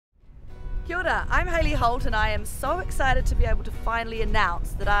Kia ora, I'm Hayley Holt and I am so excited to be able to finally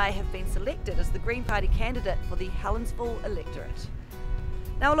announce that I have been selected as the Green Party candidate for the Helensville Electorate.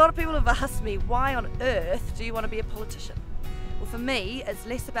 Now, a lot of people have asked me, why on earth do you want to be a politician? Well, for me, it's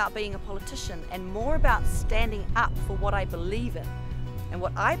less about being a politician and more about standing up for what I believe in. And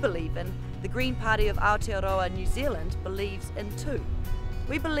what I believe in, the Green Party of Aotearoa New Zealand believes in too.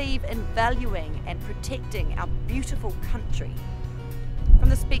 We believe in valuing and protecting our beautiful country. From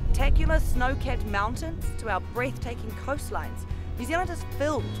the spectacular snow-capped mountains to our breathtaking coastlines, New Zealand is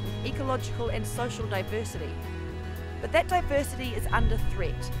filled with ecological and social diversity. But that diversity is under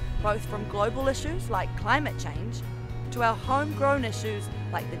threat, both from global issues like climate change to our homegrown issues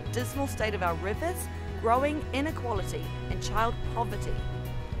like the dismal state of our rivers, growing inequality and child poverty.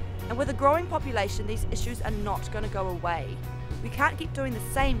 And with a growing population, these issues are not going to go away. We can't keep doing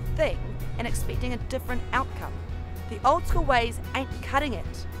the same thing and expecting a different outcome. The old school ways ain't cutting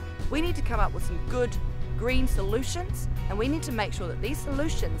it. We need to come up with some good green solutions, and we need to make sure that these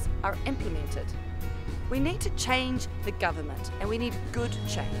solutions are implemented. We need to change the government, and we need good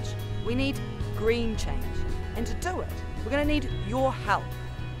change. We need green change. And to do it, we're going to need your help.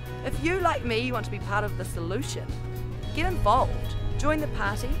 If you, like me, want to be part of the solution, get involved, join the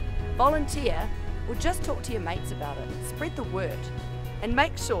party, volunteer, or just talk to your mates about it. Spread the word. And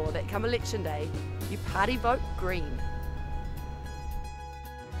make sure that come election day, you party vote green.